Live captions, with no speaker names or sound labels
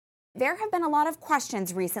There have been a lot of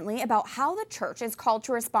questions recently about how the church is called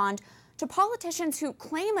to respond to politicians who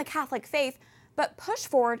claim a Catholic faith but push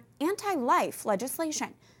forward anti-life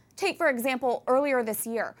legislation. Take, for example, earlier this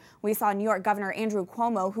year, we saw New York Governor Andrew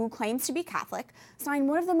Cuomo, who claims to be Catholic, sign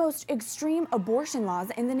one of the most extreme abortion laws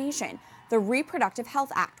in the nation, the Reproductive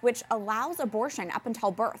Health Act, which allows abortion up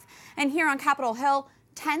until birth. And here on Capitol Hill,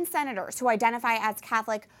 10 senators who identify as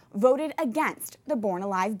Catholic voted against the Born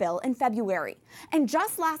Alive bill in February. And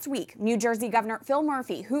just last week, New Jersey Governor Phil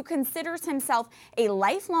Murphy, who considers himself a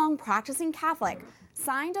lifelong practicing Catholic,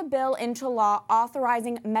 signed a bill into law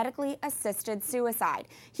authorizing medically assisted suicide.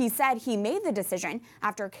 He said he made the decision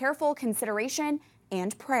after careful consideration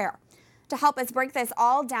and prayer. To help us break this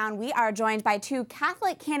all down, we are joined by two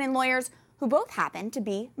Catholic canon lawyers who both happen to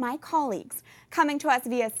be my colleagues. Coming to us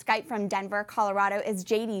via Skype from Denver, Colorado is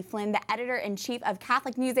J.D. Flynn, the editor-in-chief of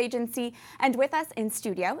Catholic News Agency, and with us in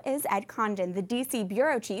studio is Ed Condon, the D.C.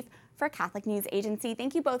 bureau chief for Catholic News Agency.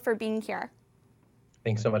 Thank you both for being here.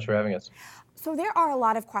 Thanks so much for having us. So there are a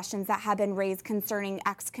lot of questions that have been raised concerning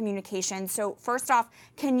excommunication. So first off,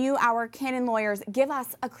 can you, our canon lawyers, give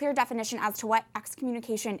us a clear definition as to what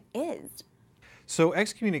excommunication is? So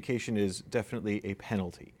excommunication is definitely a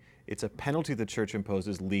penalty. It's a penalty the church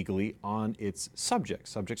imposes legally on its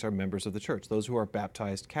subjects. Subjects are members of the church, those who are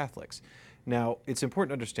baptized Catholics. Now, it's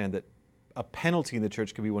important to understand that a penalty in the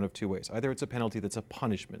church can be one of two ways. Either it's a penalty that's a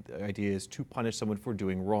punishment. The idea is to punish someone for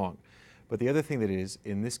doing wrong. But the other thing that it is,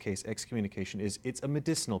 in this case, excommunication, is it's a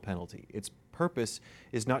medicinal penalty. Its purpose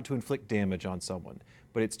is not to inflict damage on someone,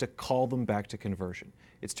 but it's to call them back to conversion.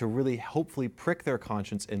 It's to really hopefully prick their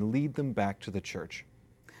conscience and lead them back to the church.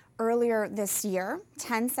 Earlier this year,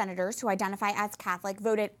 10 senators who identify as Catholic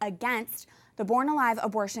voted against the Born Alive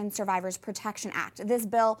Abortion Survivors Protection Act. This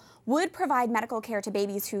bill would provide medical care to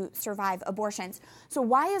babies who survive abortions. So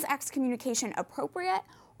why is excommunication appropriate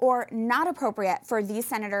or not appropriate for these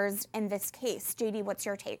senators in this case? JD, what's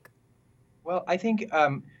your take? Well, I think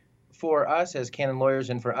for us as canon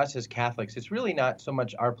lawyers and for us as Catholics, it's really not so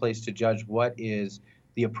much our place to judge what is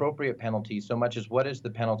the appropriate penalty so much as what is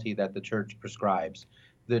the penalty that the church prescribes.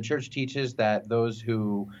 The church teaches that those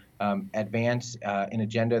who advance an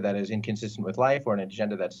agenda that is inconsistent with life or an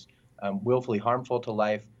agenda that's willfully harmful to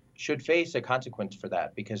life should face a consequence for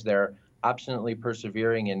that because they're obstinately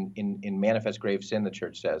persevering in manifest grave sin, the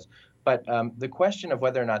church says. But the question of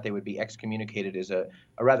whether or not they would be excommunicated is a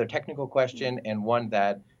rather technical question and one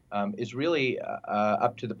that is really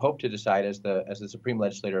up to the Pope to decide as the supreme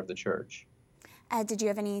legislator of the church. Ed, did you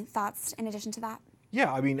have any thoughts in addition to that?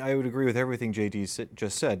 Yeah, I mean, I would agree with everything JD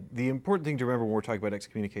just said. The important thing to remember when we're talking about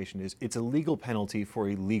excommunication is it's a legal penalty for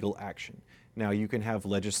a legal action. Now, you can have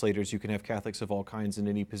legislators, you can have Catholics of all kinds in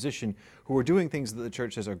any position who are doing things that the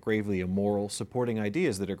church says are gravely immoral, supporting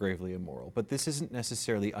ideas that are gravely immoral, but this isn't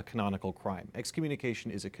necessarily a canonical crime.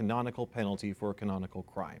 Excommunication is a canonical penalty for a canonical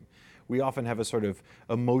crime. We often have a sort of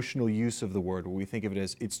emotional use of the word where we think of it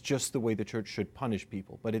as it's just the way the church should punish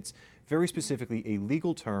people, but it's very specifically a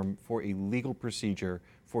legal term for a legal procedure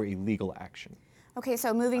for a legal action. Okay,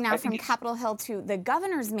 so moving now from Capitol Hill to the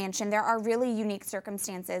governor's mansion, there are really unique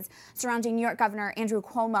circumstances surrounding New York Governor Andrew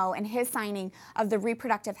Cuomo and his signing of the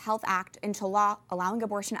Reproductive Health Act into law, allowing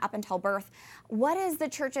abortion up until birth. What is the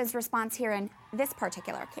church's response here in this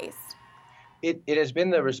particular case? It has been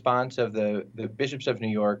the response of the bishops of New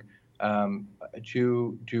York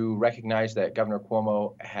to recognize that Governor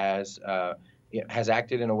Cuomo has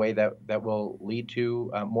acted in a way that will lead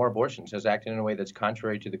to more abortions, has acted in a way that's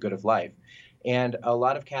contrary to the good of life. And a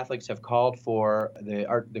lot of Catholics have called for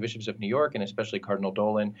the bishops of New York, and especially Cardinal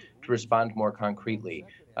Dolan, to respond more concretely,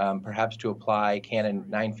 perhaps to apply Canon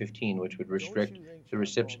 915, which would restrict the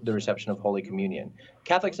reception of Holy Communion.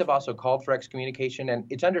 Catholics have also called for excommunication, and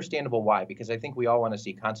it's understandable why, because I think we all want to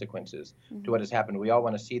see consequences to what has happened. We all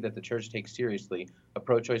want to see that the church takes seriously a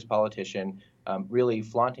pro-choice politician really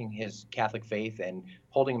flaunting his Catholic faith and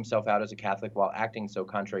holding himself out as a Catholic while acting so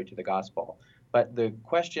contrary to the gospel. But the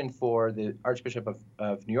question for the Archbishop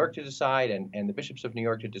of New York to decide and the bishops of New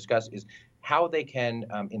York to discuss is how they can,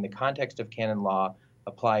 in the context of canon law,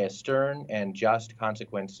 apply a stern and just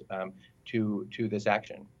consequence to this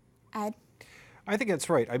action. Ed? I think that's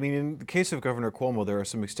right. I mean, in the case of Governor Cuomo, there are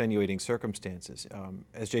some extenuating circumstances.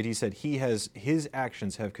 As JD said, his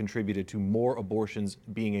actions have contributed to more abortions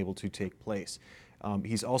being able to take place.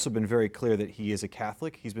 He's also been very clear that he is a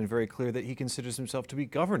Catholic. He's been very clear that he considers himself to be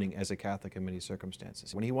governing as a Catholic in many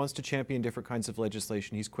circumstances. When he wants to champion different kinds of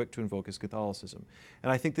legislation, he's quick to invoke his Catholicism.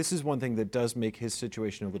 And I think this is one thing that does make his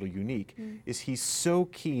situation a little unique, is he's so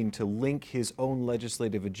keen to link his own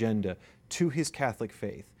legislative agenda to his Catholic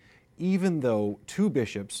faith, even though two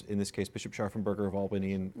bishops, in this case Bishop Scharfenberger of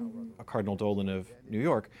Albany and Cardinal Dolan of New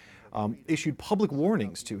York, issued public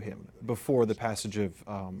warnings to him before the passage of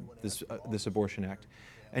this abortion act.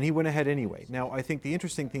 And he went ahead anyway. Now, I think the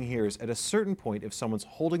interesting thing here is at a certain point, if someone's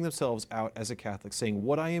holding themselves out as a Catholic, saying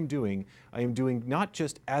what I am doing not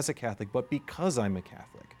just as a Catholic, but because I'm a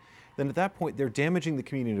Catholic, then at that point, they're damaging the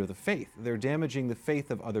community of the faith. They're damaging the faith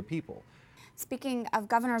of other people. Speaking of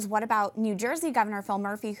governors, what about New Jersey Governor Phil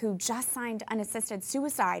Murphy, who just signed an assisted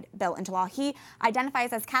suicide bill into law? He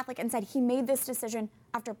identifies as Catholic and said he made this decision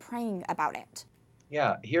after praying about it.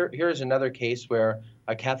 Yeah, here's another case where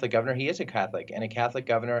a Catholic governor, he is a Catholic, and a Catholic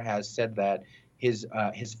governor has said that his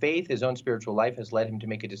faith, his own spiritual life, has led him to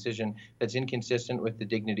make a decision that's inconsistent with the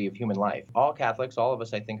dignity of human life. All Catholics, all of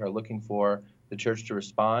us, I think, are looking for the church to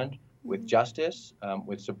respond with justice,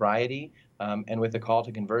 with sobriety, and with a call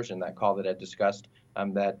to conversion, that call that I discussed,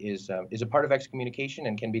 that is a part of excommunication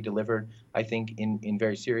and can be delivered, I think, in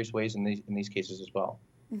very serious ways in these cases as well.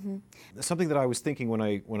 Mm-hmm. Something that I was thinking when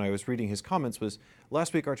I was reading his comments was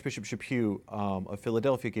last week Archbishop Chaput of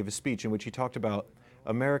Philadelphia gave a speech in which he talked about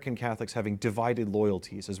American Catholics having divided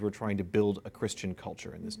loyalties as we're trying to build a Christian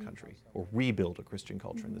culture in this country, or rebuild a Christian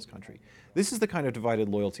culture in this country. This is the kind of divided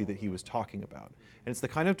loyalty that he was talking about. And it's the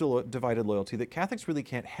kind of divided loyalty that Catholics really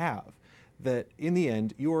can't have. That in the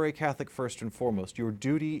end, you are a Catholic first and foremost. Your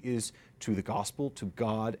duty is to the gospel, to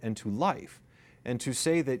God, and to life. And to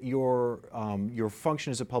say that your function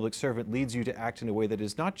as a public servant leads you to act in a way that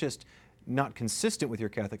is not just not consistent with your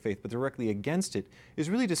Catholic faith, but directly against it, is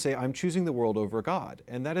really to say, I'm choosing the world over God.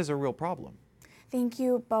 And that is a real problem. Thank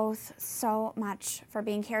you both so much for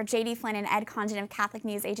being here. J.D. Flynn and Ed Condon of Catholic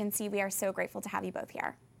News Agency, we are so grateful to have you both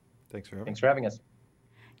here. Thanks for having us.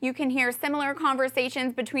 You can hear similar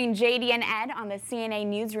conversations between JD and Ed on the CNA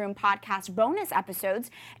Newsroom podcast bonus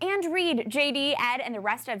episodes, and read JD, Ed, and the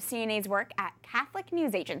rest of CNA's work at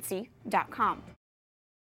CatholicNewsAgency.com.